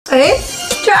哎，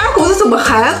这二狗子怎么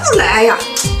还不来呀？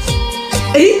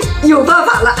哎，有办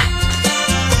法了！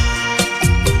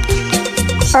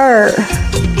二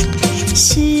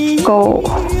狗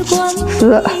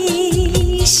子，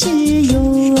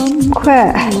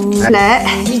快来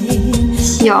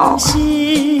小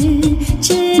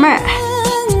卖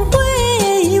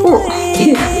部！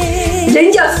人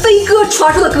家飞鸽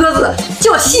传书的鸽子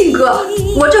叫信鸽，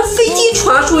我这飞机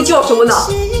传书叫什么呢？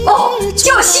哦，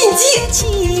叫信鸡。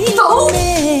走。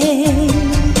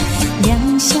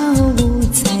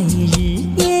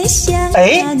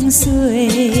哎，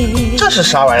这是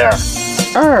啥玩意儿？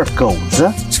二狗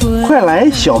子，快来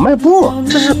小卖部！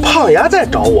这是胖丫在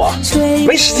找我，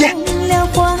没时间。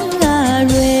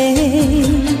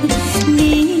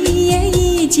你也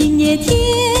已经也添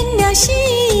了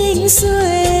心碎，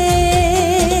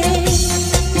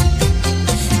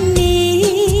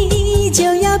你就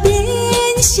要变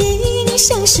心，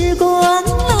像时光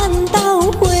倒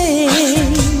回。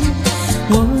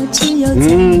我只有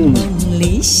在梦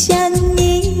里相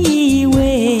依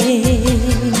偎。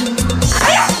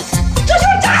哎呀，这就是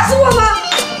炸死我吗？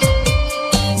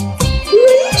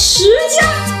没时间，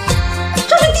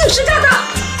这是定时炸弹，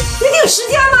你定时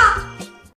间吗？